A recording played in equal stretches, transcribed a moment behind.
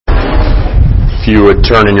If you would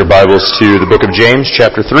turn in your Bibles to the book of James,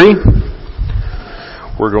 chapter 3.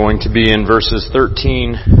 We're going to be in verses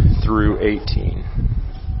 13 through 18.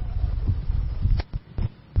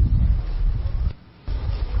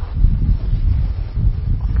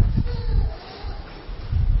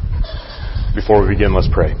 Before we begin, let's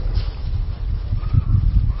pray.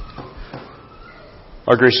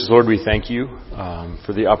 Our gracious Lord, we thank you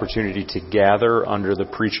for the opportunity to gather under the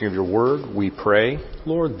preaching of your word. We pray,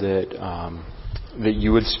 Lord, that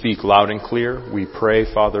you would speak loud and clear. We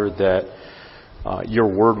pray, Father, that your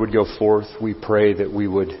word would go forth. We pray that we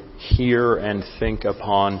would hear and think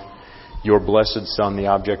upon your blessed Son, the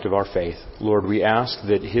object of our faith. Lord, we ask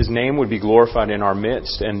that his name would be glorified in our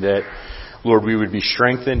midst, and that, Lord, we would be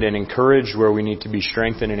strengthened and encouraged where we need to be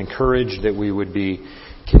strengthened and encouraged, that we would be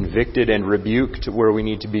convicted and rebuked where we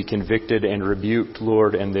need to be convicted and rebuked,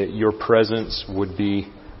 Lord, and that your presence would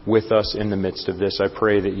be with us in the midst of this. I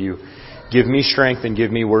pray that you give me strength and give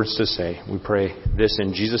me words to say. We pray this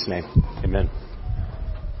in Jesus' name. Amen.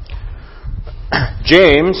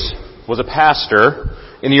 James was a pastor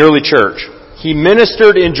in the early church. He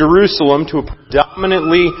ministered in Jerusalem to a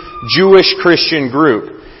predominantly Jewish Christian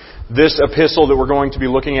group. This epistle that we're going to be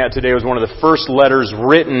looking at today was one of the first letters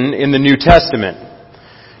written in the New Testament.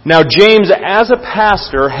 Now, James, as a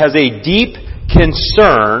pastor, has a deep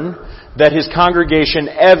concern that his congregation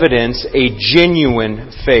evidence a genuine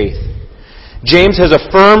faith. James has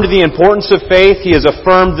affirmed the importance of faith. He has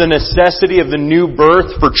affirmed the necessity of the new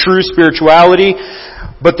birth for true spirituality.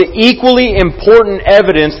 But the equally important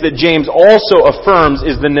evidence that James also affirms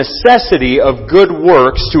is the necessity of good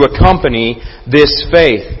works to accompany this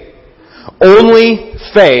faith.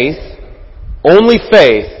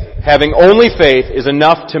 Having only faith is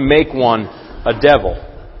enough to make one a devil.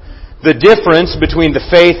 The difference between the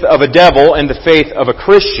faith of a devil and the faith of a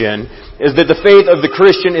Christian is that the faith of the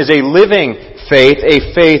Christian is a living faith,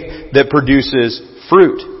 a faith that produces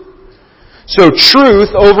fruit. So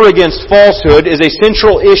truth over against falsehood is a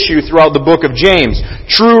central issue throughout the book of James.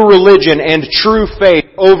 True religion and true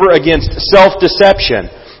faith over against self-deception.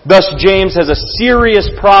 Thus, James has a serious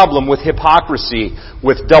problem with hypocrisy,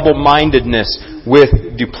 with double-mindedness,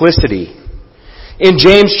 with duplicity. In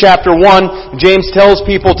James chapter 1, James tells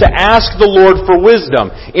people to ask the Lord for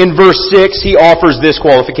wisdom. In verse 6, he offers this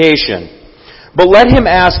qualification. But let him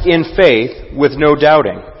ask in faith with no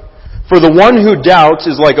doubting. For the one who doubts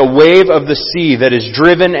is like a wave of the sea that is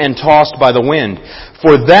driven and tossed by the wind.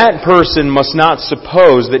 For that person must not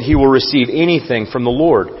suppose that he will receive anything from the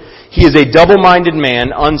Lord. He is a double-minded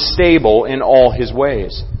man, unstable in all his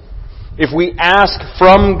ways. If we ask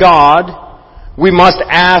from God, we must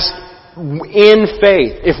ask in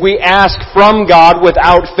faith. If we ask from God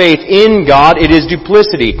without faith in God, it is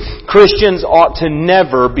duplicity. Christians ought to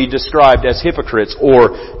never be described as hypocrites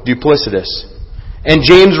or duplicitous. And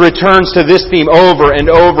James returns to this theme over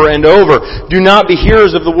and over and over. Do not be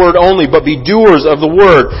hearers of the word only, but be doers of the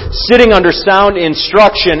word, sitting under sound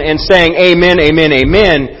instruction and saying amen, amen,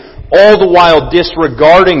 amen, all the while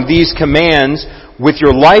disregarding these commands with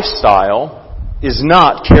your lifestyle is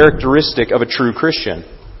not characteristic of a true Christian.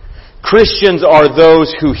 Christians are those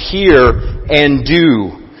who hear and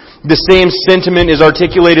do. The same sentiment is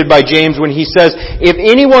articulated by James when he says, if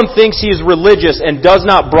anyone thinks he is religious and does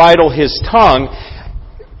not bridle his tongue,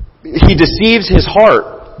 he deceives his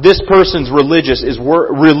heart. This person's religion is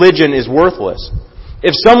worthless.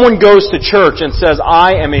 If someone goes to church and says,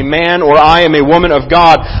 I am a man or I am a woman of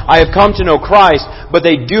God, I have come to know Christ, but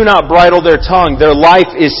they do not bridle their tongue, their life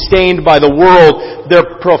is stained by the world,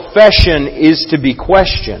 their profession is to be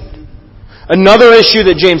questioned. Another issue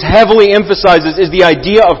that James heavily emphasizes is the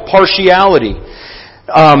idea of partiality.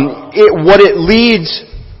 What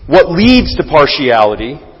leads to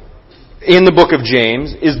partiality in the book of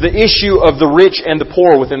James is the issue of the rich and the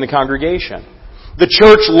poor within the congregation. The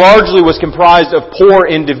church largely was comprised of poor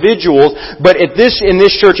individuals, but in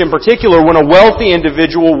this church in particular, when a wealthy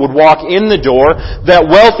individual would walk in the door, that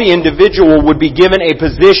wealthy individual would be given a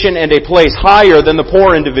position and a place higher than the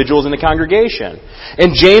poor individuals in the congregation.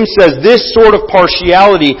 And James says this sort of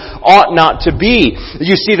partiality ought not to be.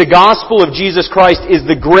 You see, the gospel of Jesus Christ is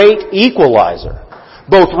the great equalizer.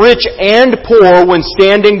 Both rich and poor, when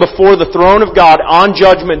standing before the throne of God on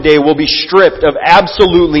Judgment Day, will be stripped of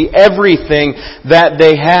absolutely everything that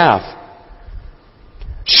they have.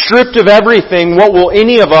 Stripped of everything, what will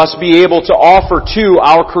any of us be able to offer to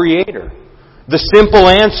our Creator? The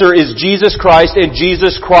simple answer is Jesus Christ and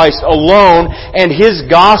Jesus Christ alone, and His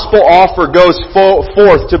gospel offer goes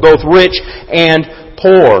forth to both rich and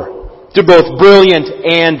poor, to both brilliant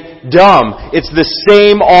and dumb. It's the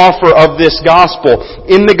same offer of this gospel.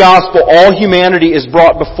 In the gospel, all humanity is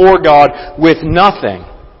brought before God with nothing.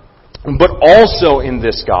 But also in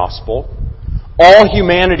this gospel, all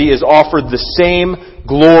humanity is offered the same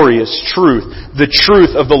glorious truth, the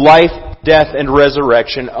truth of the life, death, and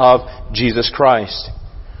resurrection of Jesus Christ.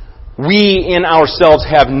 We in ourselves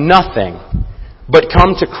have nothing, but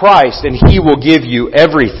come to Christ and He will give you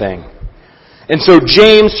everything. And so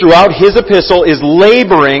James, throughout his epistle, is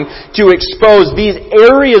laboring to expose these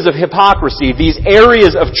areas of hypocrisy, these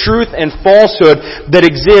areas of truth and falsehood that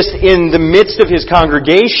exist in the midst of his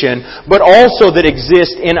congregation, but also that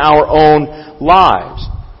exist in our own lives.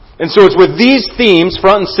 And so it's with these themes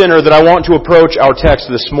front and center that I want to approach our text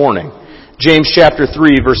this morning. James chapter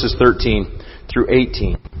 3, verses 13 through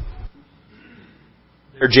 18.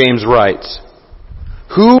 There James writes,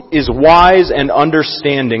 "Who is wise and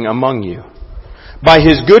understanding among you? By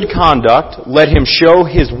his good conduct, let him show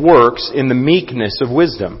his works in the meekness of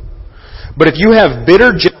wisdom. But if you have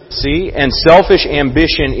bitter jealousy and selfish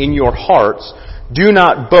ambition in your hearts, do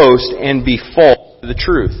not boast and be false to the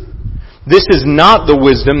truth. This is not the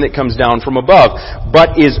wisdom that comes down from above,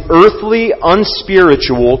 but is earthly,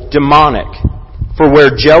 unspiritual, demonic. For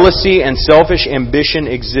where jealousy and selfish ambition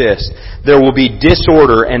exist, there will be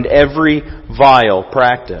disorder and every vile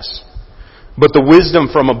practice. But the wisdom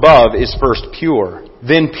from above is first pure,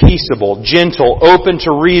 then peaceable, gentle, open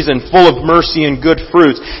to reason, full of mercy and good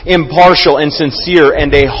fruits, impartial and sincere,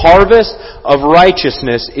 and a harvest of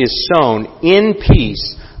righteousness is sown in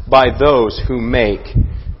peace by those who make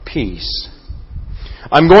peace."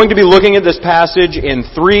 I'm going to be looking at this passage in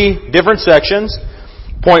 3 different sections.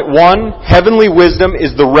 Point 1, heavenly wisdom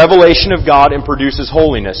is the revelation of God and produces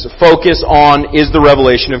holiness. Focus on is the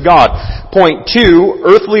revelation of God. Point 2,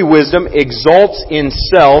 earthly wisdom exalts in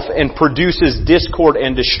self and produces discord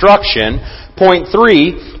and destruction. Point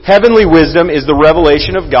 3, heavenly wisdom is the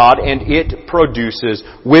revelation of God and it produces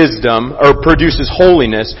wisdom, or produces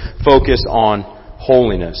holiness. Focus on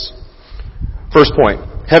holiness. First point,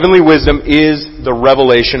 heavenly wisdom is the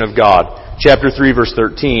revelation of God. Chapter 3, verse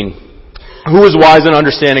 13. "Who is wise and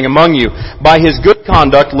understanding among you? By his good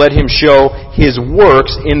conduct let him show his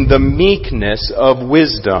works in the meekness of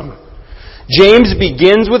wisdom." James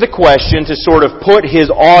begins with a question to sort of put his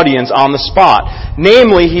audience on the spot.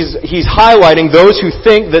 Namely, he's highlighting those who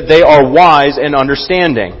think that they are wise and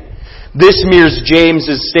understanding. This mirrors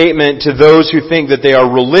James's statement to those who think that they are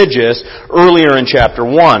religious earlier in chapter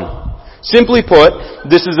 1. Simply put,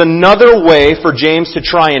 this is another way for James to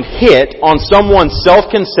try and hit on someone's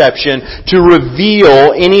self-conception to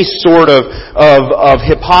reveal any sort of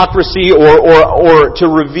hypocrisy or to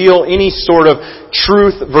reveal any sort of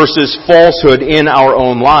truth versus falsehood in our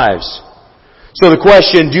own lives. So the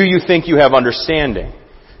question, do you think you have understanding?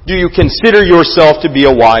 Do you consider yourself to be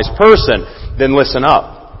a wise person? Then listen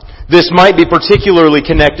up. This might be particularly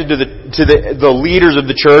connected to the leaders of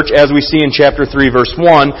the church, as we see in chapter 3, verse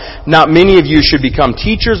 1. "Not many of you should become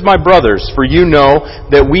teachers, my brothers, for you know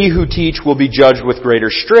that we who teach will be judged with greater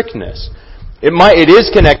strictness." It is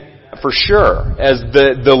connected for sure, as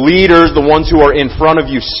the leaders, the ones who are in front of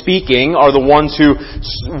you speaking, are the ones who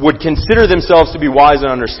would consider themselves to be wise and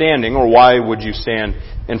understanding, or why would you stand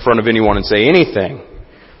in front of anyone and say anything?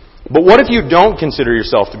 But what if you don't consider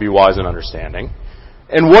yourself to be wise and understanding?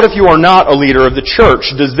 And what if you are not a leader of the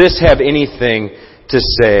church? Does this have anything to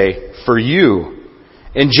say for you?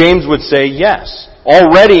 And James would say yes.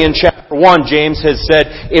 Already in chapter 1, James has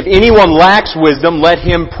said, if anyone lacks wisdom, let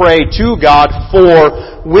him pray to God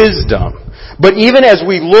for wisdom. But even as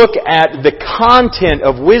we look at the content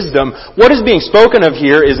of wisdom, what is being spoken of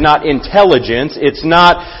here is not intelligence. It's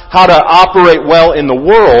not how to operate well in the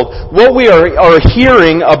world. What we are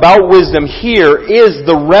hearing about wisdom here is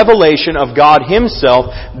the revelation of God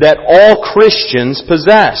Himself that all Christians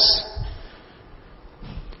possess.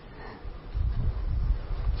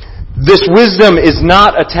 This wisdom is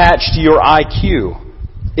not attached to your IQ.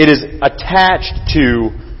 It is attached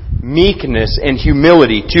to meekness and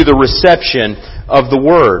humility, to the reception of the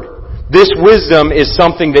Word. This wisdom is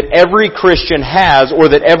something that every Christian has, or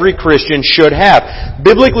that every Christian should have.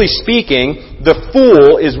 Biblically speaking, the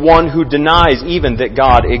fool is one who denies even that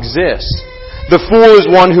God exists. The fool is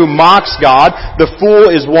one who mocks God. The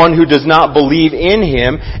fool is one who does not believe in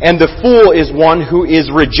Him. And the fool is one who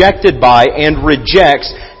is rejected by and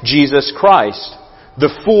rejects Jesus Christ. The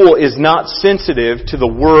fool is not sensitive to the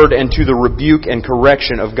Word and to the rebuke and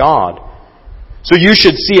correction of God. So you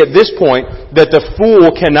should see at this point that the fool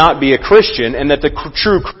cannot be a Christian and that the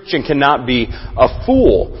true Christian cannot be a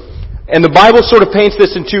fool. And the Bible sort of paints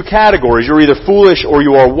this in 2 categories. You're either foolish or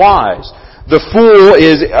you are wise. The fool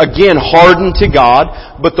is, again, hardened to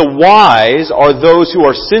God, but the wise are those who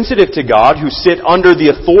are sensitive to God, who sit under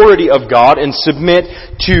the authority of God and submit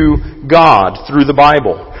to God through the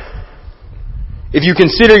Bible. If you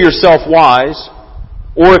consider yourself wise,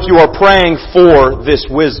 or if you are praying for this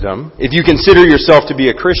wisdom, if you consider yourself to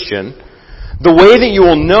be a Christian, the way that you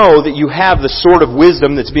will know that you have the sort of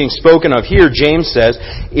wisdom that's being spoken of here, James says,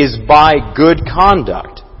 is by good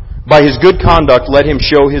conduct. By his good conduct, let him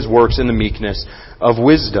show his works in the meekness of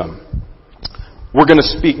wisdom. We're going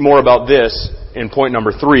to speak more about this in point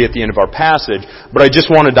number 3 at the end of our passage, but I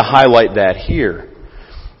just wanted to highlight that here.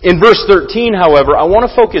 In verse 13, however, I want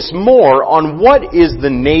to focus more on what is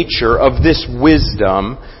the nature of this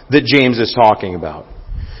wisdom that James is talking about.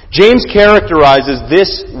 James characterizes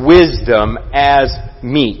this wisdom as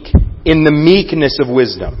meek, in the meekness of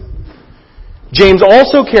wisdom. James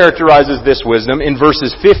also characterizes this wisdom in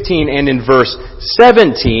verses 15 and in verse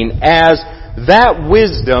 17 as that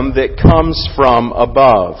wisdom that comes from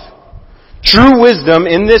above. True wisdom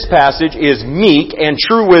in this passage is meek, and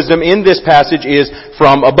true wisdom in this passage is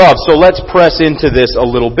from above. So let's press into this a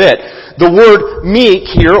little bit. The word meek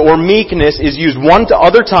here, or meekness, is used one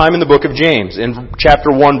other time in the book of James, in chapter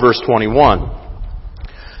 1, verse 21.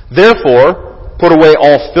 Therefore, put away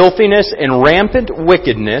all filthiness and rampant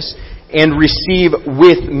wickedness, and receive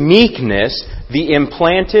with meekness the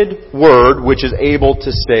implanted word which is able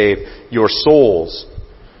to save your souls.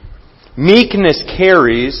 Meekness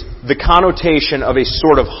carries the connotation of a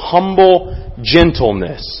sort of humble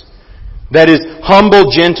gentleness. That is,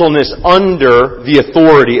 humble gentleness under the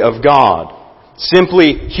authority of God.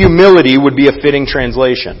 Simply, humility would be a fitting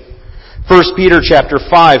translation. 1 Peter chapter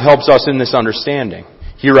 5 helps us in this understanding.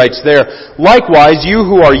 He writes there, "Likewise, you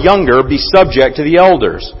who are younger, be subject to the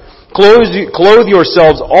elders. Clothe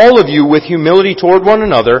yourselves, all of you, with humility toward one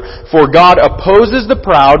another, for God opposes the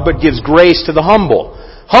proud, but gives grace to the humble.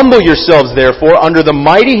 Humble yourselves, therefore, under the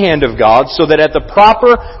mighty hand of God, so that at the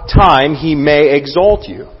proper time He may exalt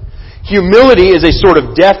you." Humility is a sort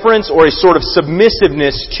of deference or a sort of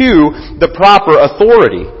submissiveness to the proper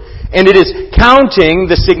authority. And it is counting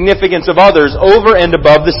the significance of others over and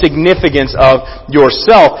above the significance of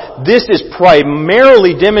yourself. This is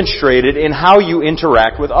primarily demonstrated in how you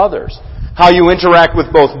interact with others. How you interact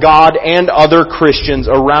with both God and other Christians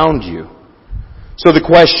around you. So the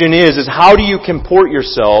question is how do you comport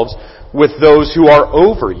yourselves with those who are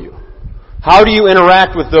over you? How do you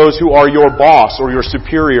interact with those who are your boss or your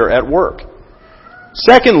superior at work?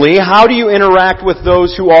 Secondly, how do you interact with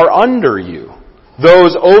those who are under you?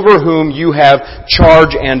 Those over whom you have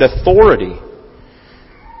charge and authority.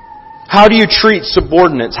 How do you treat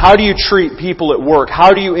subordinates? How do you treat people at work?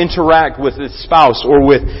 How do you interact with a spouse or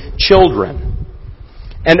with children?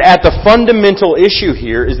 And at the fundamental issue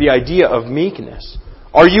here is the idea of meekness.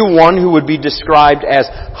 Are you one who would be described as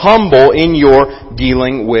humble in your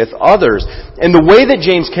dealing with others? And the way that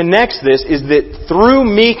James connects this is that through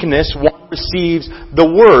meekness one receives the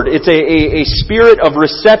Word. It's a spirit of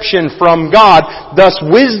reception from God. Thus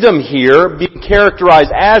wisdom here, being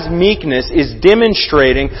characterized as meekness, is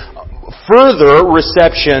demonstrating further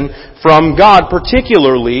reception from God,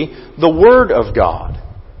 particularly the Word of God.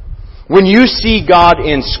 When you see God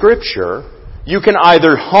in Scripture, you can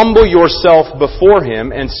either humble yourself before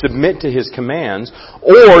Him and submit to His commands,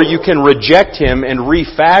 or you can reject Him and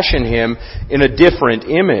refashion Him in a different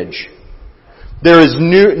image. There is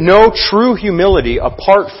no true humility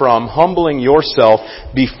apart from humbling yourself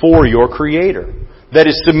before your Creator. That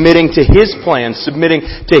is submitting to His plan, submitting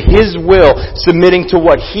to His will, submitting to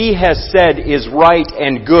what He has said is right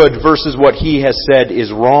and good versus what He has said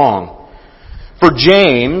is wrong. For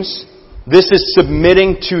James, this is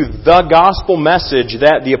submitting to the gospel message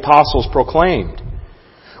that the apostles proclaimed.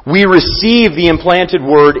 We receive the implanted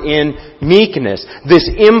word in meekness. This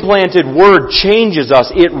implanted word changes us.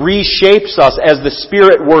 It reshapes us as the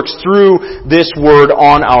Spirit works through this word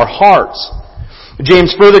on our hearts.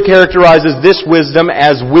 James further characterizes this wisdom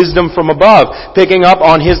as wisdom from above, picking up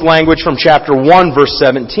on his language from chapter 1, verse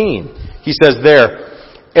 17. He says there,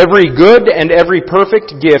 "Every good and every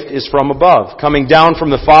perfect gift is from above, coming down from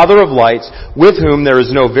the Father of lights, with whom there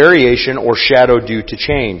is no variation or shadow due to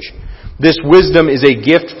change. This wisdom is a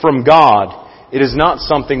gift from God. It is not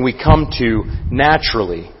something we come to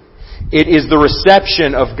naturally. It is the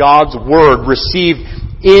reception of God's Word received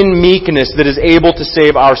in meekness that is able to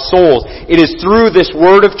save our souls. It is through this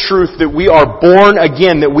Word of truth that we are born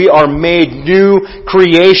again, that we are made new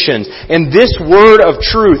creations. And this Word of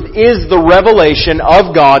truth is the revelation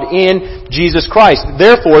of God in Jesus Christ.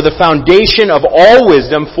 Therefore, the foundation of all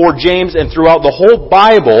wisdom for James and throughout the whole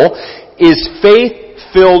Bible is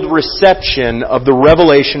faith-filled reception of the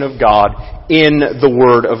revelation of God in the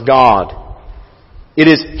Word of God. It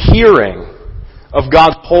is hearing of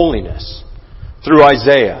God's holiness through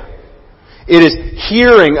Isaiah. It is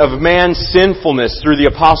hearing of man's sinfulness through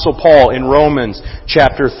the Apostle Paul in Romans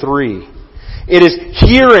chapter 3. It is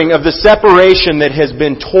hearing of the separation that has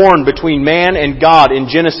been torn between man and God in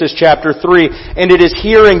Genesis chapter 3. And it is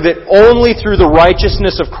hearing that only through the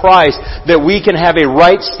righteousness of Christ that we can have a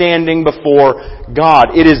right standing before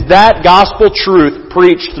God. It is that gospel truth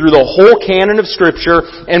preached through the whole canon of Scripture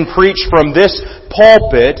and preached from this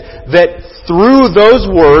pulpit that through those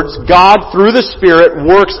words, God, through the Spirit,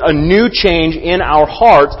 works a new change in our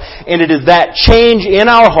hearts. And it is that change in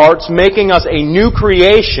our hearts, making us a new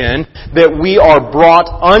creation, that we are brought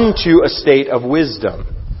unto a state of wisdom.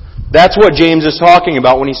 That's what James is talking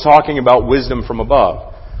about when he's talking about wisdom from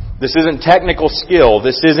above. This isn't technical skill.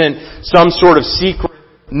 This isn't some sort of secret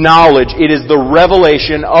knowledge. It is the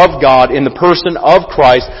revelation of God in the person of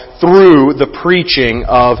Christ through the preaching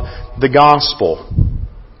of the gospel.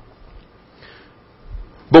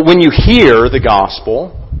 But when you hear the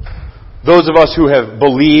gospel, those of us who have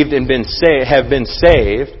believed and have been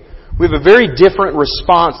saved, we have a very different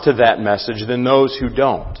response to that message than those who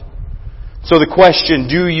don't. So the question,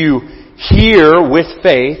 do you hear with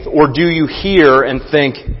faith, or do you hear and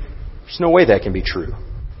think, there's no way that can be true?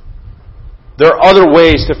 There are other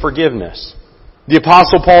ways to forgiveness. The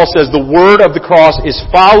Apostle Paul says, the word of the cross is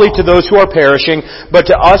folly to those who are perishing, but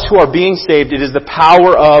to us who are being saved, it is the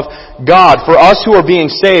power of God. For us who are being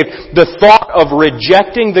saved, the thought of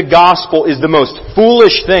rejecting the gospel is the most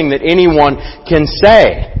foolish thing that anyone can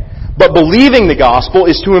say. But believing the gospel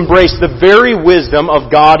is to embrace the very wisdom of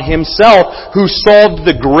God Himself, who solved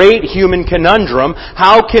the great human conundrum,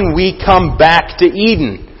 how can we come back to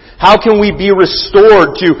Eden? How can we be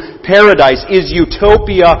restored to paradise? Is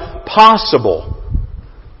utopia possible?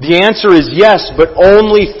 The answer is yes, but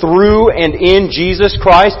only through and in Jesus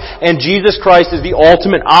Christ, and Jesus Christ is the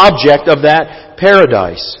ultimate object of that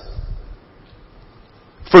paradise.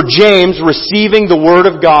 For James, receiving the Word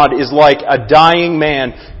of God is like a dying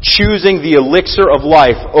man choosing the elixir of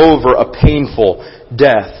life over a painful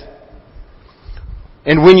death.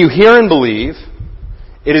 And when you hear and believe,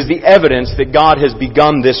 it is the evidence that God has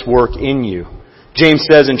begun this work in you. James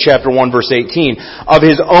says in chapter 1 verse 18, of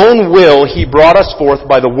His own will He brought us forth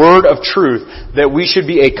by the word of truth, that we should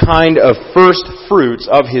be a kind of first fruits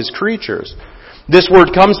of His creatures. This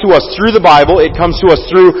word comes to us through the Bible. It comes to us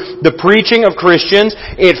through the preaching of Christians.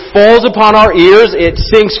 It falls upon our ears. It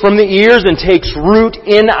sinks from the ears and takes root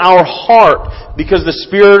in our heart because the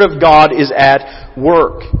Spirit of God is at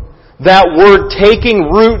work. That word taking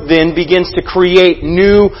root then begins to create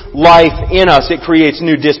new life in us. It creates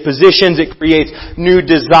new dispositions. It creates new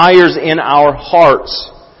desires in our hearts.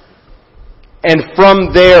 And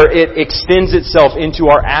from there it extends itself into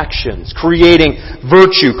our actions, creating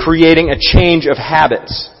virtue, creating a change of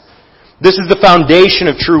habits. This is the foundation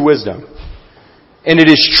of true wisdom. And it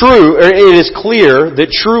is clear that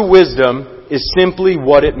true wisdom is simply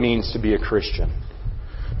what it means to be a Christian.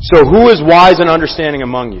 So who is wise and understanding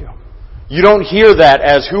among you? You don't hear that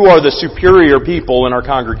as who are the superior people in our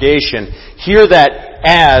congregation. Hear that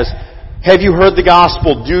as, have you heard the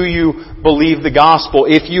gospel? Do you believe the gospel?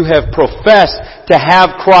 If you have professed to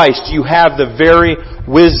have Christ, you have the very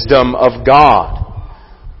wisdom of God.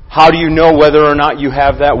 How do you know whether or not you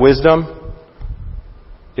have that wisdom?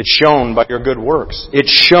 It's shown by your good works. It's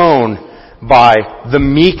shown by the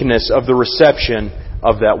meekness of the reception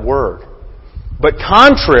of that word. But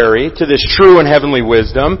contrary to this true and heavenly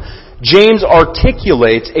wisdom, James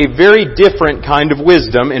articulates a very different kind of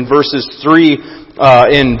wisdom in verses 14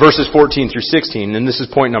 through 16, and this is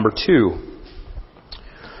point number 2.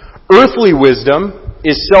 Earthly wisdom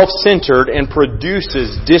is self-centered and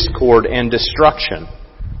produces discord and destruction.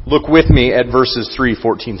 Look with me at verses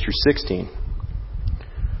 14 through 16.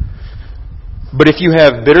 But if you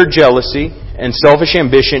have bitter jealousy and selfish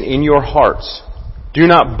ambition in your hearts, do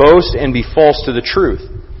not boast and be false to the truth.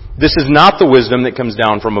 This is not the wisdom that comes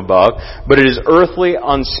down from above, but it is earthly,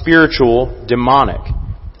 unspiritual, demonic.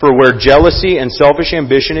 For where jealousy and selfish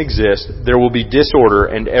ambition exist, there will be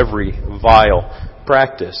disorder and every vile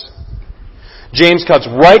practice. James cuts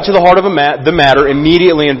right to the heart of the matter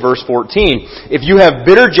immediately in verse 14. If you have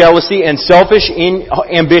bitter jealousy and selfish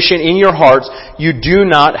ambition in your hearts, you do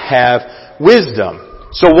not have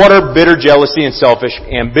wisdom. So what are bitter jealousy and selfish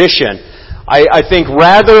ambition? I think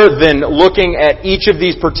rather than looking at each of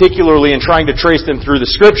these particularly and trying to trace them through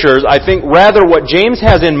the Scriptures, I think rather what James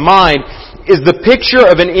has in mind is the picture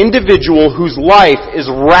of an individual whose life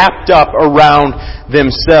is wrapped up around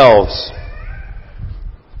themselves.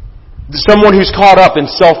 Someone who's caught up in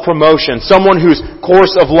self-promotion. Someone whose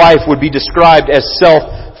course of life would be described as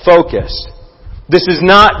self-focused. This is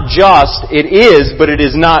not just, it is, but it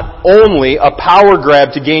is not only a power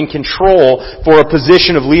grab to gain control for a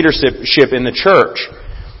position of leadership in the church.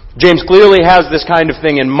 James clearly has this kind of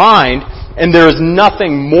thing in mind, and there is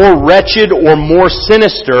nothing more wretched or more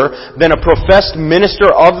sinister than a professed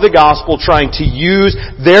minister of the gospel trying to use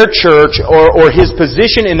their church or his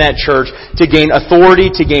position in that church to gain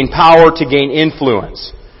authority, to gain power, to gain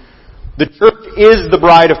influence. The church is the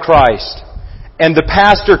bride of Christ, and the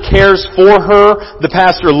pastor cares for her, the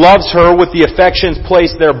pastor loves her with the affections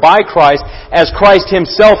placed there by Christ, as Christ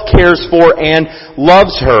himself cares for and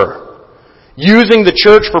loves her. Using the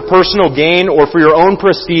church for personal gain or for your own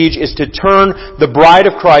prestige is to turn the bride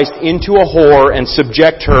of Christ into a whore and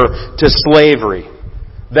subject her to slavery.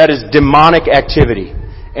 That is demonic activity,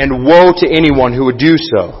 and woe to anyone who would do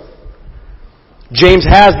so. James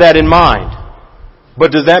has that in mind.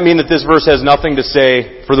 But does that mean that this verse has nothing to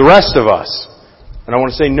say for the rest of us? And I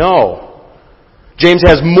want to say no. James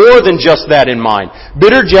has more than just that in mind.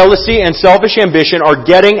 Bitter jealousy and selfish ambition are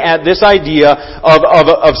getting at this idea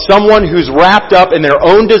of someone who's wrapped up in their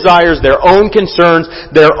own desires, their own concerns,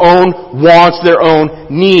 their own wants, their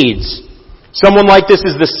own needs. Someone like this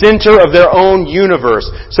is the center of their own universe.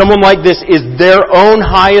 Someone like this is their own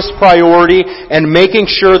highest priority, and making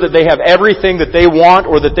sure that they have everything that they want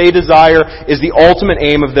or that they desire is the ultimate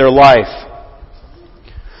aim of their life.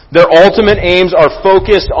 Their ultimate aims are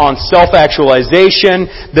focused on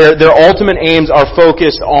self-actualization. Their ultimate aims are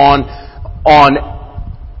focused on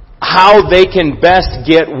how they can best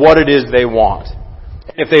get what it is they want.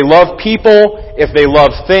 If they love people, if they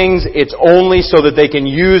love things, it's only so that they can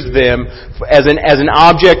use them as an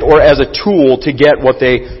object or as a tool to get what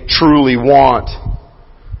they truly want.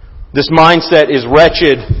 This mindset is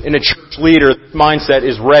wretched in a church leader. This mindset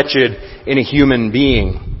is wretched in a human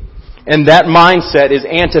being. And that mindset is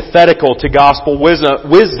antithetical to gospel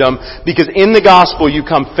wisdom, because in the gospel you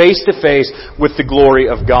come face to face with the glory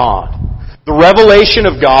of God. The revelation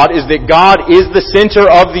of God is that God is the center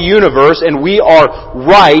of the universe, and we are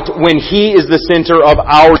right when He is the center of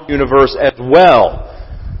our universe as well.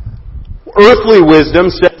 Earthly wisdom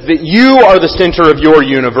says that you are the center of your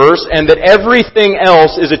universe, and that everything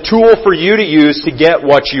else is a tool for you to use to get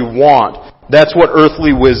what you want. That's what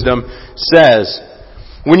earthly wisdom says.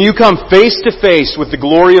 When you come face to face with the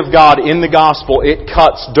glory of God in the gospel, it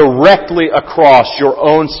cuts directly across your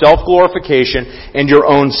own self-glorification and your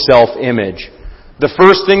own self-image. The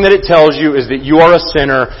first thing that it tells you is that you are a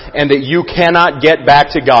sinner and that you cannot get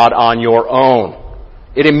back to God on your own.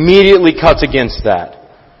 It immediately cuts against that.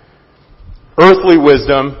 Earthly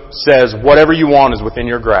wisdom says whatever you want is within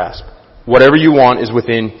your grasp. Whatever you want is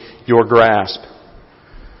within your grasp.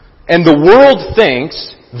 And the world thinks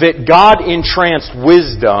that God-entranced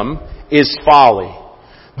wisdom is folly.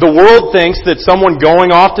 The world thinks that someone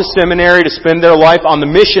going off to seminary to spend their life on the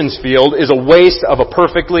missions field is a waste of a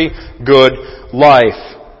perfectly good life.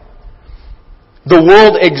 The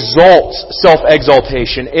world exalts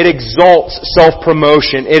self-exaltation. It exalts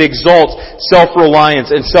self-promotion. It exalts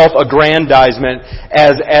self-reliance and self-aggrandizement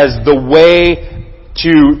as the way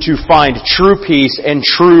to find true peace and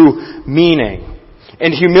true meaning.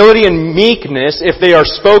 And humility and meekness, if they are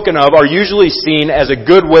spoken of, are usually seen as a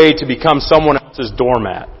good way to become someone else's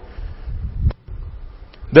doormat.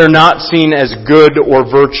 They're not seen as good or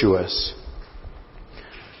virtuous.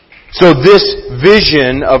 So this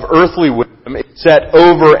vision of earthly wisdom is set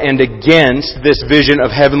over and against this vision of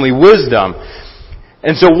heavenly wisdom.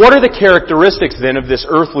 And so what are the characteristics then of this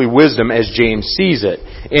earthly wisdom as James sees it?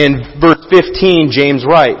 In verse 15, James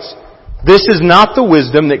writes, "This is not the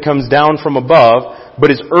wisdom that comes down from above, but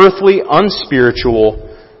is earthly, unspiritual,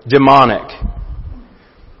 demonic."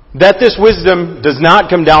 That this wisdom does not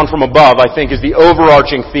come down from above, I think, is the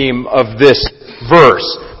overarching theme of this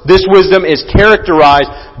verse. This wisdom is characterized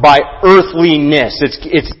by earthliness.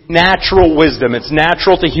 It's natural wisdom. It's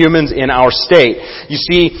natural to humans in our state. You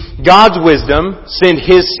see, God's wisdom sent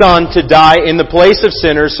His Son to die in the place of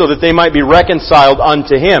sinners so that they might be reconciled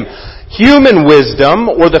unto Him. Human wisdom,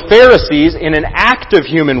 or the Pharisees, in an act of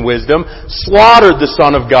human wisdom, slaughtered the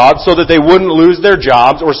Son of God so that they wouldn't lose their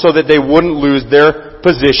jobs or so that they wouldn't lose their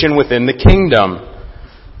position within the kingdom.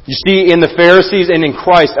 You see in the Pharisees and in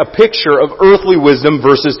Christ a picture of earthly wisdom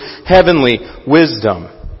versus heavenly wisdom.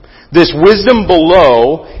 This wisdom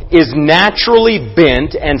below is naturally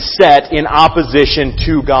bent and set in opposition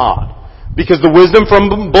to God. Because the wisdom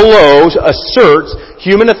from below asserts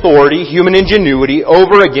human authority, human ingenuity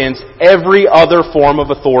over against every other form of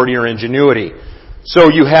authority or ingenuity. So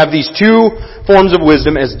you have these two forms of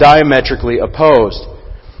wisdom as diametrically opposed.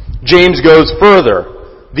 James goes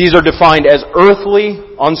further. These are defined as earthly,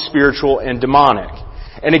 unspiritual, and demonic.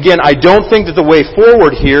 And again, I don't think that the way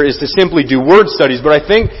forward here is to simply do word studies, but I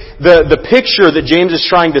think the picture that James is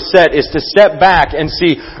trying to set is to step back and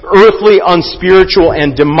see earthly, unspiritual,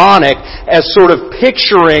 and demonic as sort of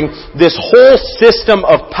picturing this whole system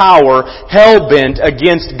of power hell-bent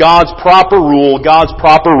against God's proper rule, God's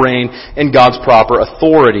proper reign, and God's proper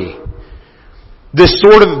authority. This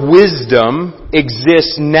sort of wisdom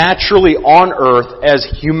exists naturally on earth as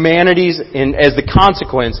as the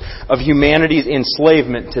consequence of humanity's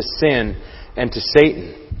enslavement to sin and to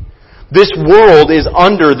Satan. This world is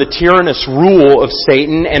under the tyrannous rule of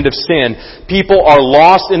Satan and of sin. People are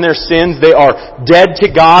lost in their sins, they are dead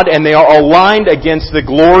to God, and they are aligned against the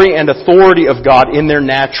glory and authority of God in their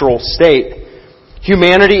natural state.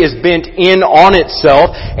 Humanity is bent in on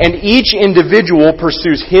itself, and each individual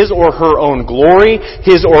pursues his or her own glory,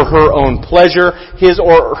 his or her own pleasure, his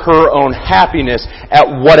or her own happiness at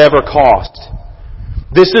whatever cost.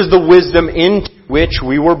 This is the wisdom into which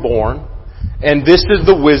we were born, and this is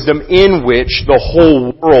the wisdom in which the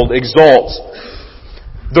whole world exalts.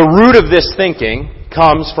 The root of this thinking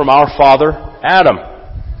comes from our father, Adam.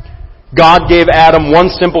 God gave Adam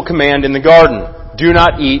one simple command in the garden: do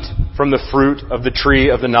not eat from the fruit of the tree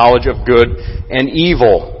of the knowledge of good and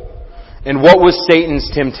evil. And what was Satan's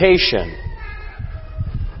temptation?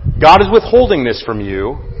 God is withholding this from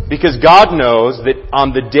you because God knows that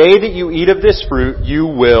on the day that you eat of this fruit, you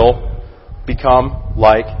will become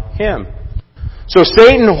like Him. So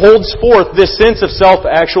Satan holds forth this sense of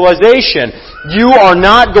self-actualization. You are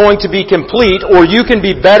not going to be complete, or you can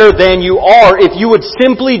be better than you are if you would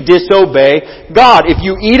simply disobey God. If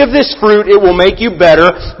you eat of this fruit, it will make you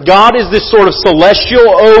better. God is this sort of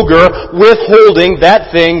celestial ogre withholding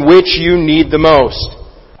that thing which you need the most.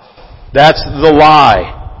 That's the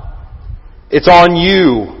lie. It's on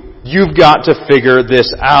you. You've got to figure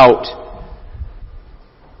this out.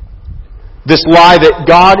 This lie that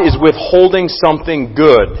God is withholding something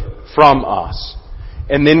good from us.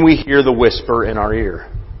 And then we hear the whisper in our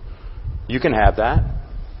ear. You can have that.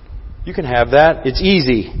 You can have that. It's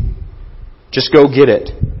easy. Just go get it.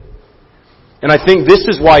 And I think this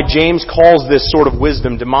is why James calls this sort of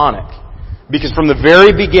wisdom demonic. Because from the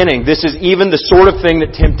very beginning, this is even the sort of thing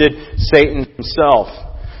that tempted Satan himself.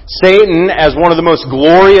 Satan, as one of the most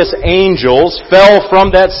glorious angels, fell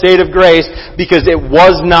from that state of grace because it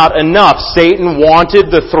was not enough. Satan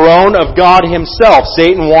wanted the throne of God Himself.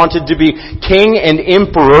 Satan wanted to be king and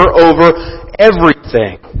emperor over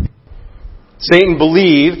everything. Satan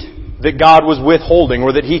believed that God was withholding,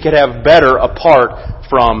 or that he could have better apart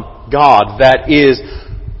from God. That is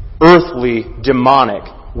earthly, demonic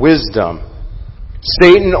wisdom.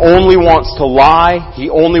 Satan only wants to lie, he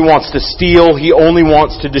only wants to steal, he only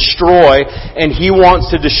wants to destroy, and he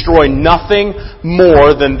wants to destroy nothing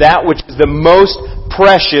more than that which is the most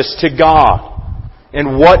precious to God.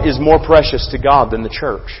 And what is more precious to God than the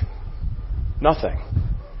church? Nothing.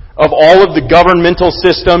 Of all of the governmental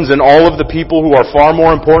systems and all of the people who are far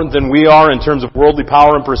more important than we are in terms of worldly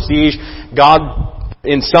power and prestige, God,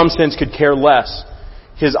 in some sense, could care less.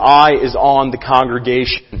 His eye is on the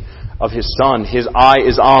congregation of His Son. His eye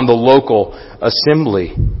is on the local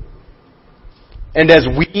assembly. And as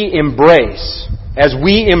we embrace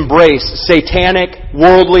satanic,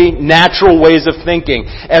 worldly, natural ways of thinking,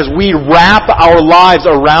 as we wrap our lives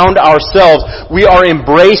around ourselves, we are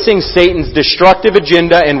embracing Satan's destructive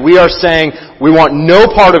agenda, and we are saying, we want no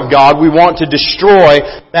part of God, we want to destroy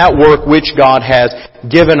that work which God has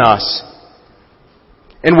given us.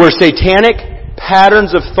 And where satanic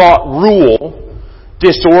patterns of thought rule,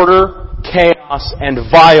 disorder, chaos, and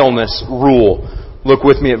vileness rule. Look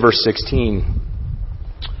with me at verse 16.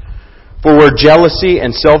 For where jealousy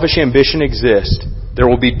and selfish ambition exist, there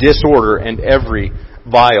will be disorder and every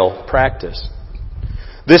vile practice.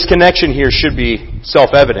 This connection here should be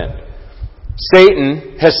self-evident.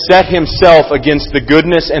 Satan has set himself against the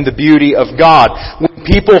goodness and the beauty of God. When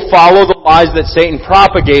people follow the lies that Satan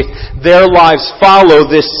propagates, their lives follow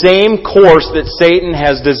this same course that Satan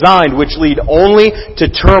has designed, which lead only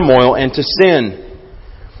to turmoil and to sin.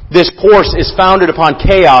 This course is founded upon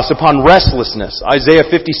chaos, upon restlessness. Isaiah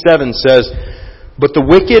 57 says, "But the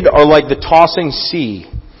wicked are like the tossing sea,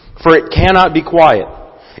 for it cannot be quiet.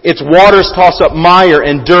 Its waters toss up mire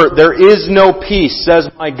and dirt. There is no peace, says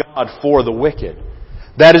my God, for the wicked."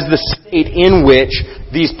 That is the state in which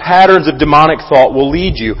these patterns of demonic thought will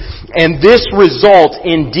lead you. And this results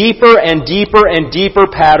in deeper and deeper and deeper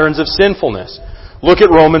patterns of sinfulness. Look at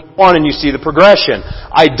Romans 1 and you see the progression.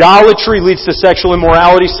 Idolatry leads to sexual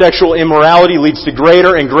immorality. Sexual immorality leads to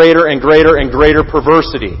greater and greater and greater and greater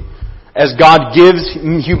perversity. as God gives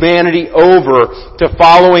humanity over to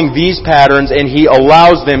following these patterns, and He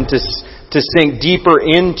allows them to sink deeper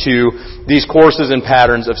into these courses and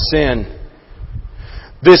patterns of sin.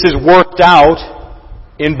 This is worked out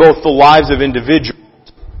in both the lives of individuals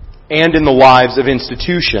and in the lives of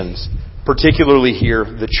institutions, particularly here,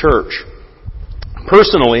 the church.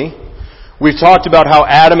 Personally, we've talked about how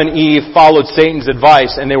Adam and Eve followed Satan's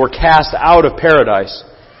advice and they were cast out of paradise.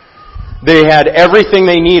 They had everything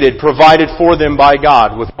they needed provided for them by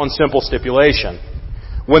God with one simple stipulation.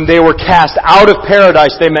 When they were cast out of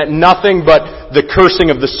paradise, they meant nothing but the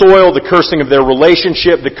cursing of the soil, the cursing of their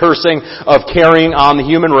relationship, the cursing of carrying on the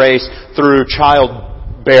human race through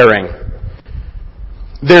childbearing.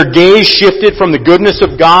 Their gaze shifted from the goodness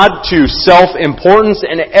of God to self-importance,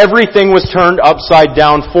 and everything was turned upside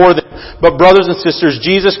down for them. But brothers and sisters,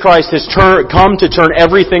 Jesus Christ has come to turn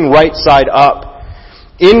everything right side up.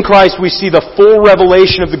 In Christ we see the full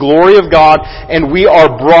revelation of the glory of God, and we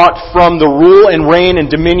are brought from the rule and reign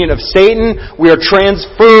and dominion of Satan. We are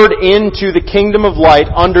transferred into the kingdom of light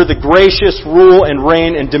under the gracious rule and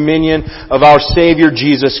reign and dominion of our Savior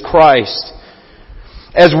Jesus Christ.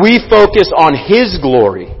 As we focus on His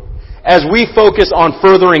glory, as we focus on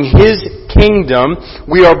furthering His kingdom,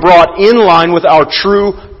 we are brought in line with our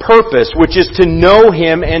true purpose, which is to know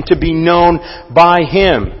Him and to be known by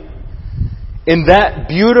Him. In that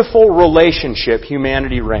beautiful relationship,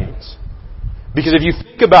 humanity reigns. Because if you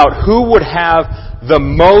think about who would have the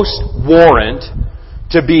most warrant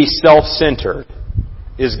to be self-centered,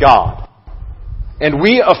 is God. And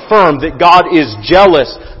we affirm that God is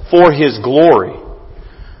jealous for His glory.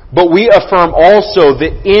 But we affirm also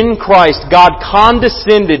that in Christ, God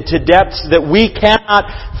condescended to depths that we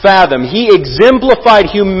cannot fathom. He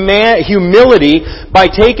exemplified humility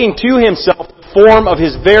by taking to Himself the form of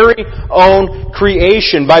His very own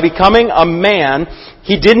creation. By becoming a man,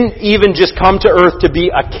 He didn't even just come to earth to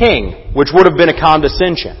be a king, which would have been a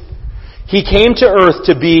condescension. He came to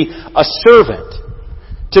earth to be a servant,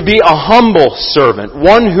 to be a humble servant,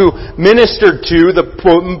 one who ministered to the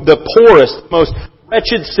poorest, most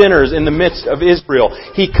wretched sinners in the midst of Israel.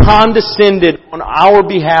 He condescended on our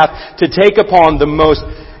behalf to take upon the most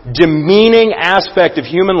demeaning aspect of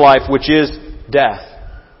human life, which is death.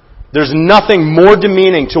 There's nothing more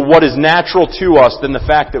demeaning to what is natural to us than the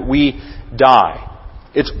fact that we die.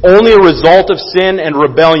 It's only a result of sin and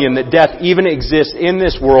rebellion that death even exists in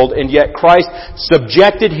this world, and yet Christ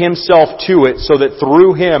subjected Himself to it so that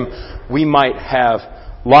through Him we might have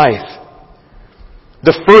life.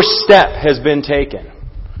 The first step has been taken.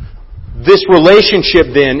 This relationship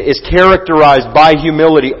then is characterized by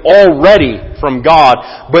humility already from God,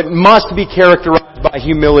 but must be characterized by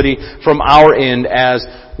humility from our end as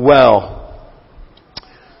well.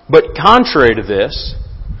 But contrary to this,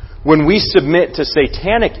 when we submit to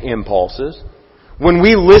satanic impulses, when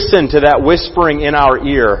we listen to that whispering in our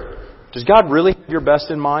ear, does God really have your best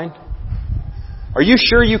in mind? Are you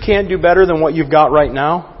sure you can't do better than what you've got right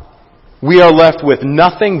now? We are left with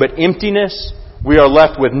nothing but emptiness. We are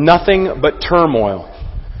left with nothing but turmoil.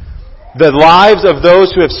 The lives of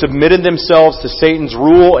those who have submitted themselves to Satan's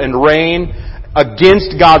rule and reign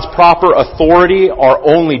against God's proper authority are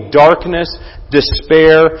only darkness,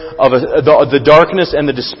 despair of the darkness and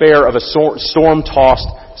the despair of a storm-tossed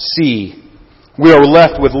sea. We are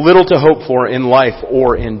left with little to hope for in life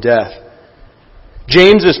or in death.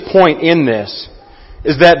 James's point in this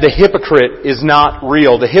is that the hypocrite is not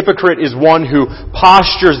real. The hypocrite is one who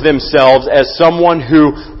postures themselves as someone who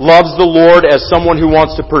loves the Lord, as someone who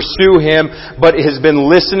wants to pursue Him, but has been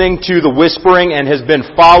listening to the whispering and has been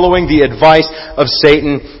following the advice of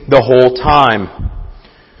Satan the whole time.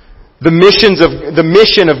 The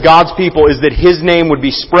mission of God's people is that His name would be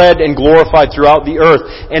spread and glorified throughout the earth.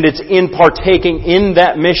 And it's in partaking in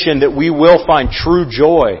that mission that we will find true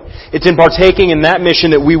joy. It's in partaking in that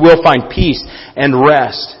mission that we will find peace and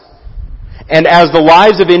rest. And as the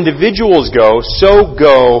lives of individuals go, so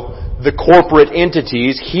go the corporate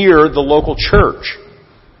entities, here the local church.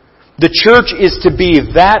 The church is to be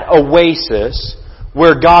that oasis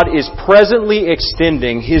where God is presently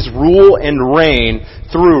extending His rule and reign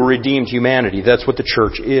through redeemed humanity. That's what the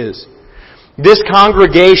church is. This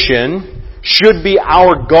congregation should be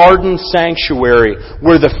our garden sanctuary,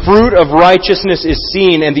 where the fruit of righteousness is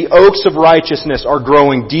seen and the oaks of righteousness are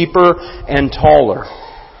growing deeper and taller.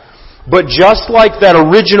 But just like that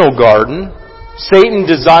original garden, Satan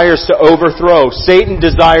desires to overthrow. Satan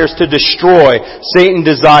desires to destroy. Satan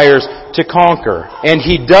desires to conquer. And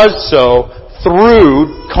he does so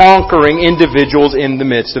through conquering individuals in the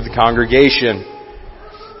midst of the congregation.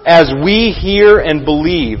 As we hear and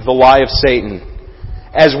believe the lie of Satan,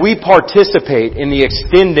 As we participate in the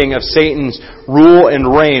extending of Satan's rule and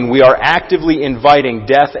reign, we are actively inviting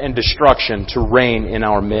death and destruction to reign in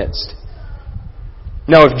our midst.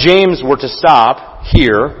 Now, if James were to stop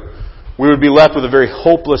here, we would be left with a very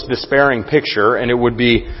hopeless, despairing picture, and it would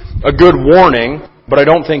be a good warning, but I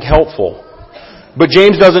don't think helpful. But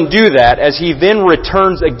James doesn't do that, as he then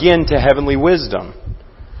returns again to heavenly wisdom.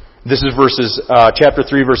 This is chapter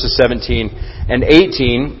 3, verses 17 and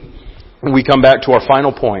 18. And we come back to our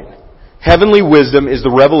final point. Heavenly wisdom is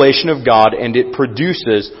the revelation of God, and it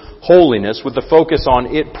produces holiness, with the focus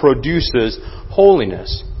on it produces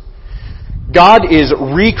holiness. God is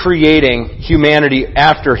recreating humanity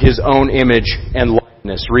after His own image and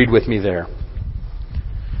likeness. Read with me there.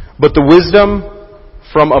 But the wisdom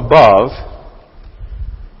from above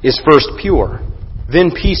is first pure,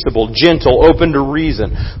 then peaceable, gentle, open to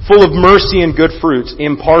reason, full of mercy and good fruits,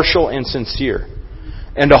 impartial and sincere.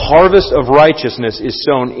 And a harvest of righteousness is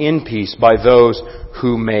sown in peace by those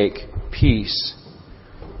who make peace.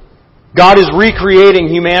 God is recreating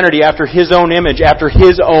humanity after His own image, after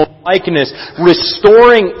His own likeness,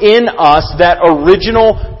 restoring in us that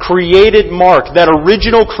original created mark, that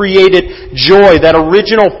original created joy, that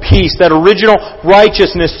original peace, that original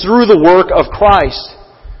righteousness through the work of Christ.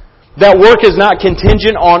 That work is not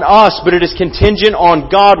contingent on us, but it is contingent on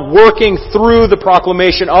God working through the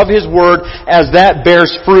proclamation of His Word as that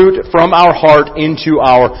bears fruit from our heart into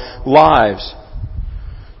our lives.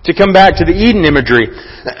 To come back to the Eden imagery,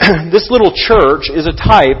 this little church is a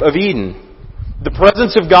type of Eden. The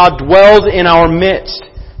presence of God dwells in our midst,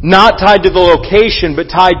 not tied to the location, but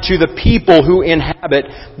tied to the people who inhabit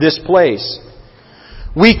this place.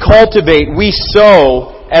 We cultivate, we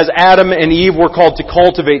sow, as Adam and Eve were called to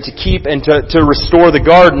cultivate, to keep, and to restore the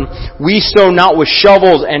garden. We sow not with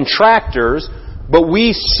shovels and tractors, but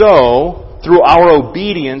we sow through our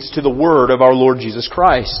obedience to the word of our Lord Jesus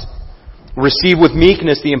Christ. Receive with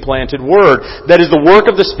meekness the implanted word. That is the work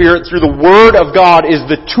of the Spirit through the word of God is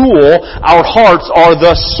the tool. Our hearts are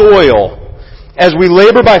the soil. As we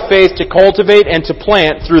labor by faith to cultivate and to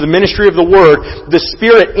plant through the ministry of the Word, the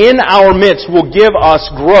Spirit in our midst will give us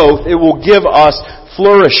growth. It will give us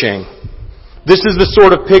flourishing. This is the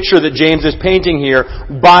sort of picture that James is painting here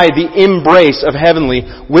by the embrace of heavenly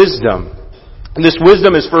wisdom. And this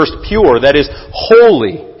wisdom is first pure, that is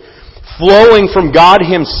holy. Flowing from God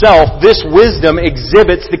Himself, this wisdom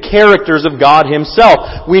exhibits the characters of God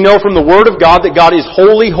Himself. We know from the Word of God that God is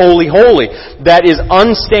holy, holy, holy. That is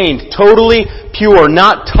unstained, totally pure,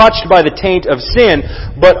 not touched by the taint of sin.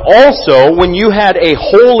 But also, when you had a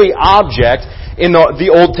holy object in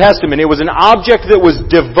the Old Testament, it was an object that was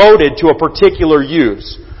devoted to a particular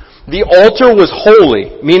use. The altar was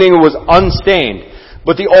holy, meaning it was unstained.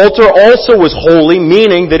 But the altar also was holy,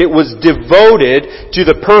 meaning that it was devoted to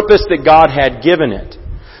the purpose that God had given it.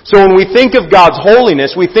 So when we think of God's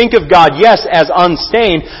holiness, we think of God, yes, as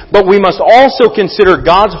unstained, but we must also consider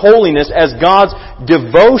God's holiness as God's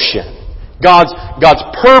devotion, God's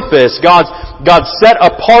purpose, God's set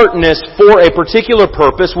apartness for a particular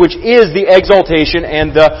purpose, which is the exaltation and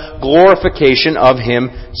the glorification of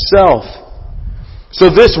Himself. So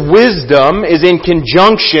this wisdom is in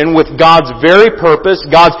conjunction with God's very purpose,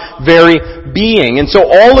 God's very being. And so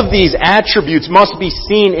all of these attributes must be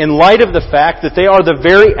seen in light of the fact that they are the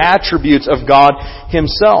very attributes of God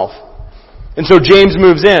Himself. And so James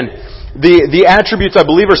moves in. The attributes, I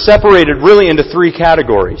believe, are separated really into three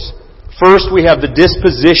categories. First, we have the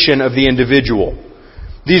disposition of the individual.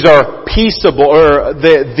 These are peaceable,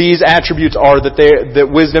 these attributes are that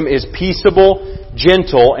wisdom is peaceable,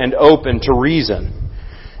 gentle, and open to reason.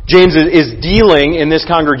 James is dealing in this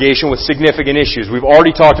congregation with significant issues. We've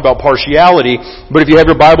already talked about partiality, but if you have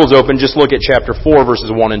your Bibles open, just look at chapter 4, verses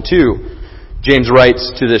 1 and 2. James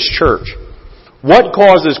writes to this church, "What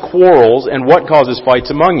causes quarrels and what causes fights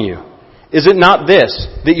among you? Is it not this,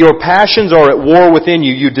 that your passions are at war within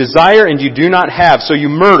you? You desire and you do not have, so you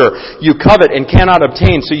murder. You covet and cannot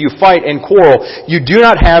obtain, so you fight and quarrel. You do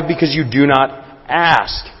not have because you do not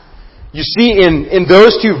ask." You see in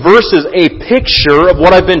those two verses a picture of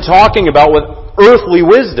what I've been talking about with earthly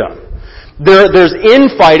wisdom. There's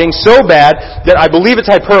infighting so bad that I believe it's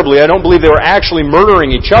hyperbole. I don't believe they were actually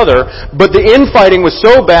murdering each other, but the infighting was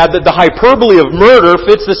so bad that the hyperbole of murder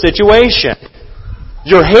fits the situation.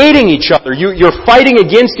 You're hating each other. You're fighting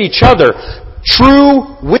against each other.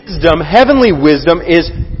 True wisdom, heavenly wisdom,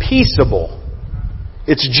 is peaceable.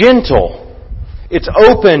 It's gentle. It's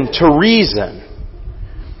open to reason.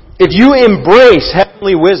 If you embrace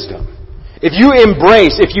heavenly wisdom, If you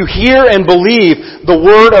embrace, if you hear and believe the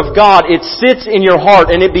Word of God, it sits in your heart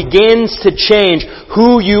and it begins to change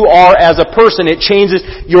who you are as a person. It changes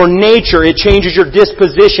your nature. It changes your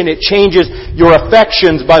disposition. It changes your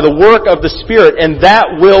affections by the work of the Spirit, and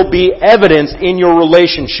that will be evidenced in your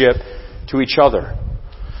relationship to each other.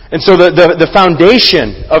 And so the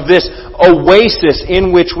foundation of this oasis in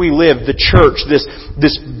which we live, the church, this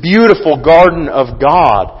beautiful garden of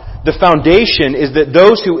God, the foundation is that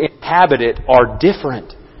those who inhabit it are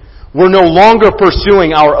different. We're no longer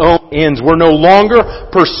pursuing our own ends. We're no longer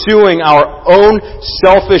pursuing our own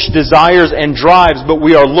selfish desires and drives, but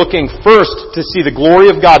we are looking first to see the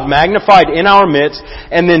glory of God magnified in our midst,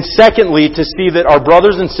 and then secondly, to see that our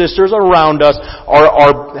brothers and sisters around us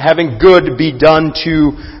are having good be done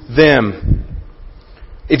to them.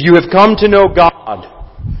 If you have come to know God,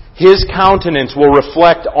 His countenance will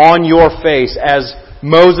reflect on your face as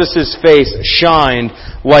Moses' face shined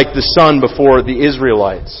like the sun before the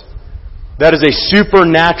Israelites. That is a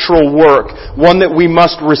supernatural work, one that we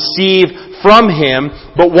must receive from Him,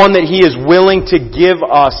 but one that He is willing to give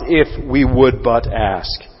us if we would but ask.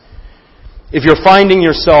 If you're finding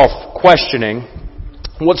yourself questioning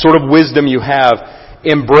what sort of wisdom you have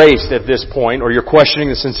embraced at this point, or you're questioning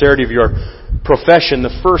the sincerity of your profession,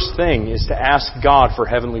 the first thing is to ask God for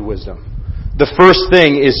heavenly wisdom. The first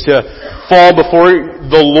thing is to fall before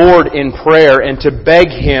the Lord in prayer and to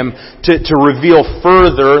beg Him to reveal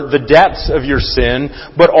further the depths of your sin,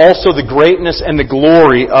 but also the greatness and the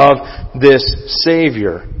glory of this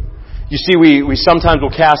Savior. You see, we sometimes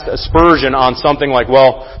will cast aspersion on something like,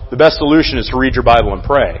 well, the best solution is to read your Bible and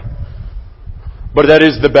pray. But that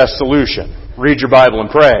is the best solution. Read your Bible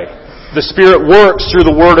and pray. The Spirit works through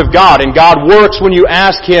the Word of God, and God works when you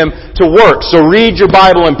ask Him to work. So read your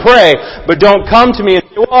Bible and pray, but don't come to me and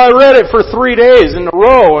say, well, I read it for 3 days in a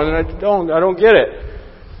row, and I don't get it.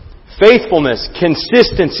 Faithfulness,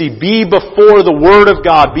 consistency, be before the Word of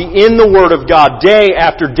God, be in the Word of God day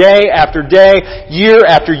after day after day, year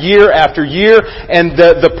after year after year, and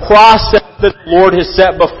the process that the Lord has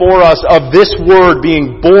set before us of this Word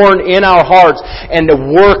being born in our hearts and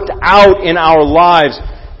worked out in our lives.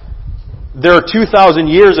 There are 2,000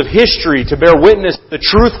 years of history to bear witness to the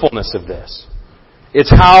truthfulness of this. It's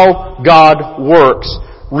how God works.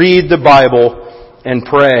 Read the Bible and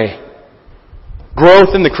pray.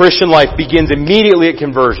 Growth in the Christian life begins immediately at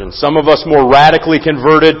conversion. Some of us more radically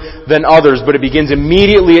converted than others, but it begins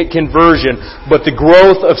immediately at conversion. But the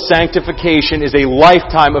growth of sanctification is a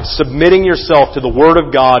lifetime of submitting yourself to the Word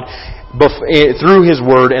of God through His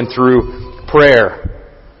Word and through prayer.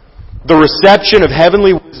 The reception of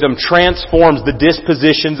heavenly wisdom transforms the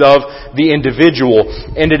dispositions of the individual,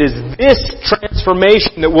 and it is this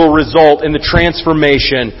transformation that will result in the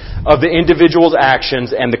transformation of the individual's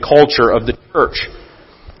actions and the culture of the church.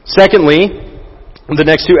 Secondly, the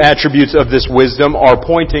next two attributes of this wisdom are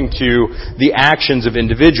pointing to the actions of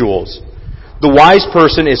individuals. The wise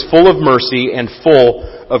person is full of mercy and full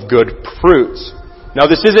of good fruits. Now,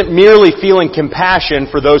 this isn't merely feeling compassion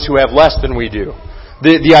for those who have less than we do.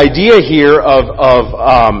 The idea here of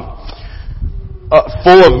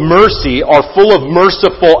full of mercy are full of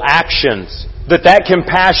merciful actions. That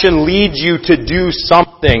compassion leads you to do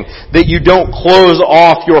something. That you don't close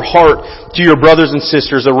off your heart to your brothers and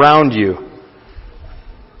sisters around you.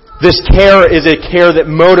 This care is a care that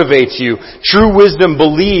motivates you. True wisdom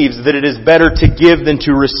believes that it is better to give than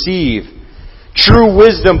to receive. True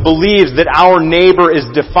wisdom believes that our neighbor is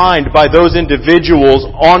defined by those individuals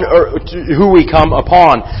on who we come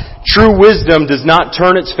upon. True wisdom does not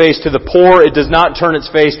turn its face to the poor. It does not turn its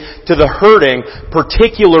face to the hurting,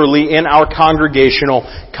 particularly in our congregational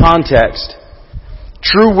context.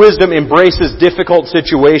 True wisdom embraces difficult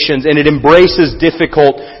situations and it embraces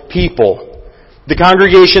difficult people. The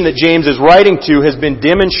congregation that James is writing to has been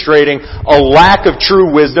demonstrating a lack of true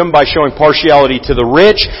wisdom by showing partiality to the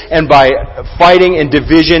rich and by fighting and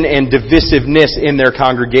division and divisiveness in their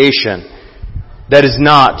congregation. That is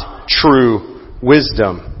not true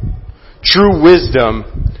wisdom. True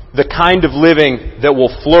wisdom, the kind of living that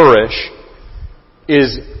will flourish,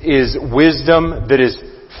 is wisdom that is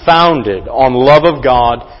founded on love of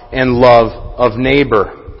God and love of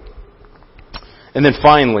neighbor. And then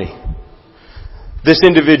finally, this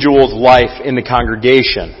individual's life in the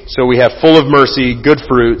congregation. So we have full of mercy, good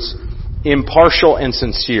fruits, impartial and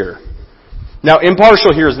sincere. Now,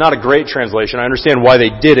 impartial here is not a great translation. I understand why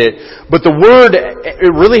they did it. But the word,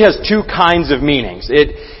 it really has two kinds of meanings.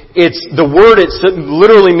 The word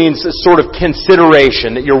literally means a sort of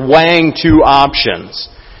consideration, that you're weighing two options.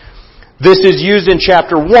 This is used in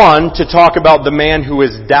chapter 1 to talk about the man who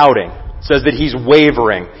is doubting. It says that he's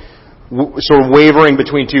wavering. sort of wavering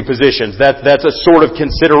between two positions. That's a sort of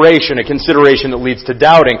consideration, a consideration that leads to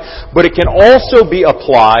doubting. But it can also be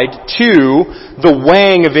applied to the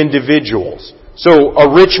weighing of individuals. So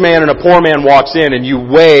a rich man and a poor man walks in and you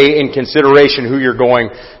weigh in consideration who you're going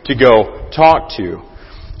to go talk to.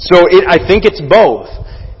 So I think it's both.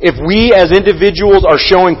 If we as individuals are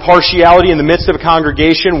showing partiality in the midst of a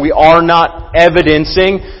congregation, we are not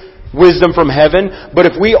evidencing wisdom from heaven. But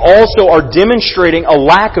if we also are demonstrating a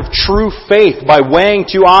lack of true faith by weighing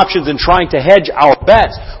two options and trying to hedge our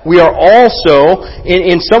bets, we are also,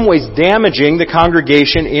 in some ways, damaging the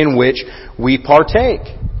congregation in which we partake.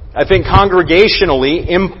 I think congregationally,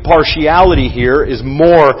 impartiality here is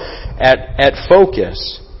more at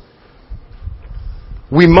focus.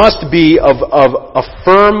 We must be of a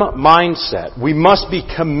firm mindset. We must be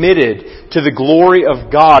committed to the glory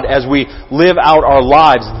of God as we live out our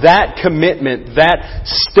lives. That commitment, that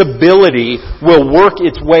stability will work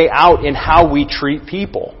its way out in how we treat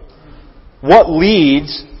people. What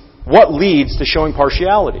leads to showing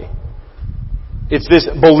partiality? It's this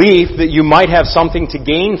belief that you might have something to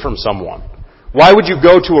gain from someone. Why would you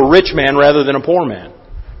go to a rich man rather than a poor man?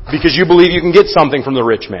 Because you believe you can get something from the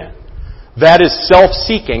rich man. That is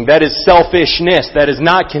self-seeking. That is selfishness. That is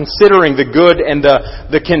not considering the good and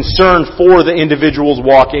the concern for the individuals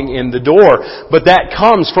walking in the door. But that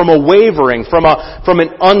comes from a wavering, from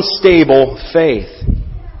an unstable faith.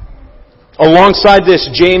 Alongside this,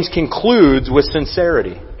 James concludes with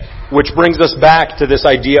sincerity, which brings us back to this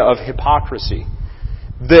idea of hypocrisy.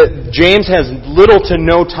 That James has little to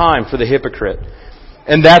no time for the hypocrite.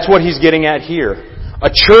 And that's what he's getting at here. A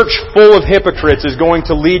church full of hypocrites is going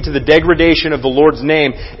to lead to the degradation of the Lord's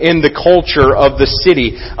name in the culture of the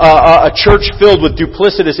city. A church filled with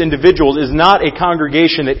duplicitous individuals is not a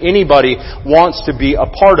congregation that anybody wants to be a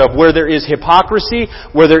part of. Where there is hypocrisy,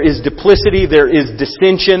 where there is duplicity, there is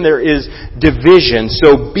dissension, there is division.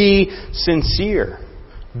 So be sincere.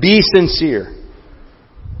 Be sincere.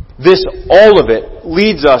 All of it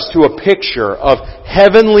leads us to a picture of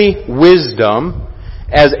heavenly wisdom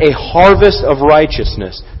as a harvest of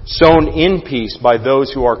righteousness sown in peace by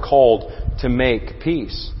those who are called to make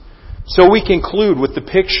peace. So we conclude with the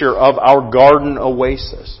picture of our garden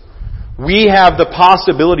oasis. We have the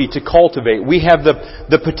possibility to cultivate. We have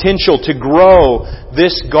the potential to grow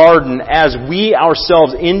this garden as we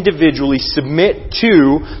ourselves individually submit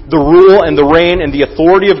to the rule and the reign and the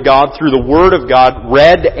authority of God through the Word of God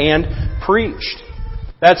read and preached.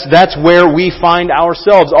 That's where we find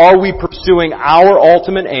ourselves. Are we pursuing our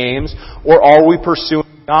ultimate aims, or are we pursuing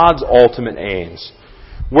God's ultimate aims?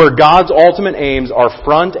 Where God's ultimate aims are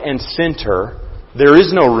front and center, there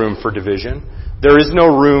is no room for division. There is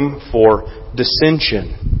no room for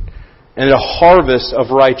dissension. And a harvest of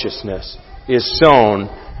righteousness is sown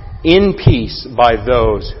in peace by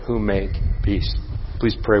those who make peace.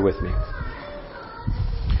 Please pray with me.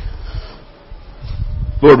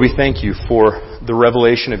 Lord, we thank you for the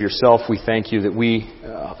revelation of yourself. We thank you that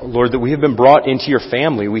Lord, that we have been brought into your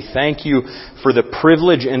family. We thank you for the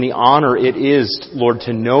privilege and the honor it is, Lord,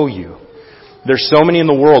 to know you. There's so many in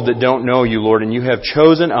the world that don't know you, Lord, and you have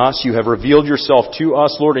chosen us, you have revealed yourself to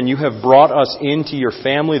us, Lord, and you have brought us into your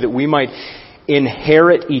family that we might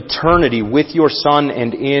inherit eternity with your Son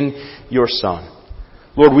and in your Son.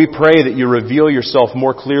 Lord, we pray that you reveal yourself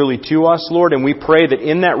more clearly to us, Lord, and we pray that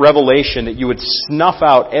in that revelation that you would snuff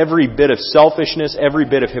out every bit of selfishness, every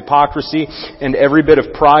bit of hypocrisy, and every bit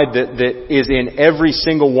of pride that is in every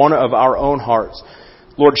single one of our own hearts.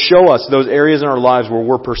 Lord, show us those areas in our lives where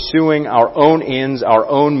we're pursuing our own ends, our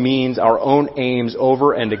own means, our own aims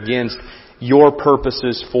over and against your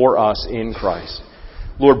purposes for us in Christ.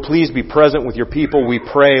 Lord, please be present with your people. We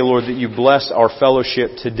pray, Lord, that you bless our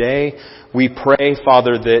fellowship today. We pray,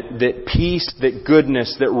 Father, that peace, that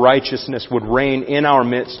goodness, that righteousness would reign in our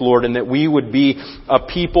midst, Lord, and that we would be a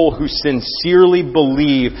people who sincerely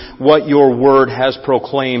believe what your word has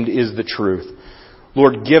proclaimed is the truth.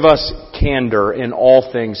 Lord, give us candor in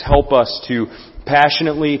all things. Help us to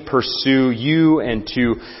passionately pursue you and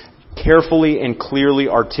to carefully and clearly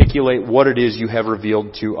articulate what it is you have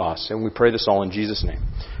revealed to us. And we pray this all in Jesus' name.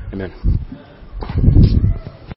 Amen.